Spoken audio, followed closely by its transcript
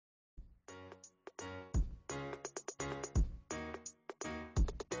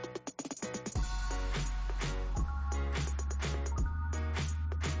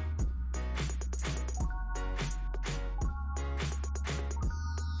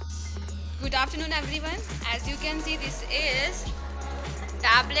Good afternoon everyone. As you can see, this is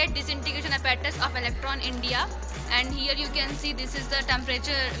tablet disintegration apparatus of Electron India, and here you can see this is the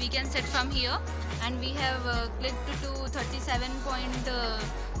temperature we can set from here, and we have clicked to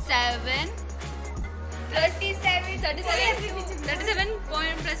 37.7 37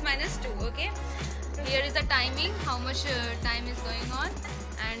 point plus minus 2. Okay, here is the timing, how much time is going on,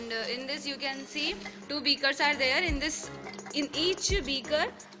 and in this you can see two beakers are there. In each beaker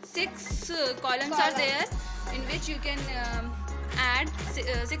 6 columns are there, in which you can add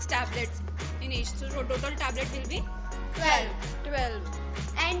 6 tablets in each, so total tablet will be 12.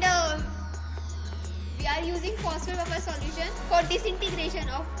 And we are using phosphate buffer solution for disintegration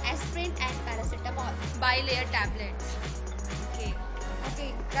of aspirin and paracetamol. Bi-layer tablets. Okay.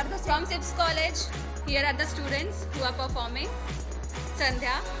 From SIPS college, here are the students who are performing: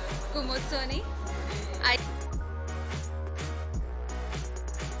 Sandhya, Kumud Soni, I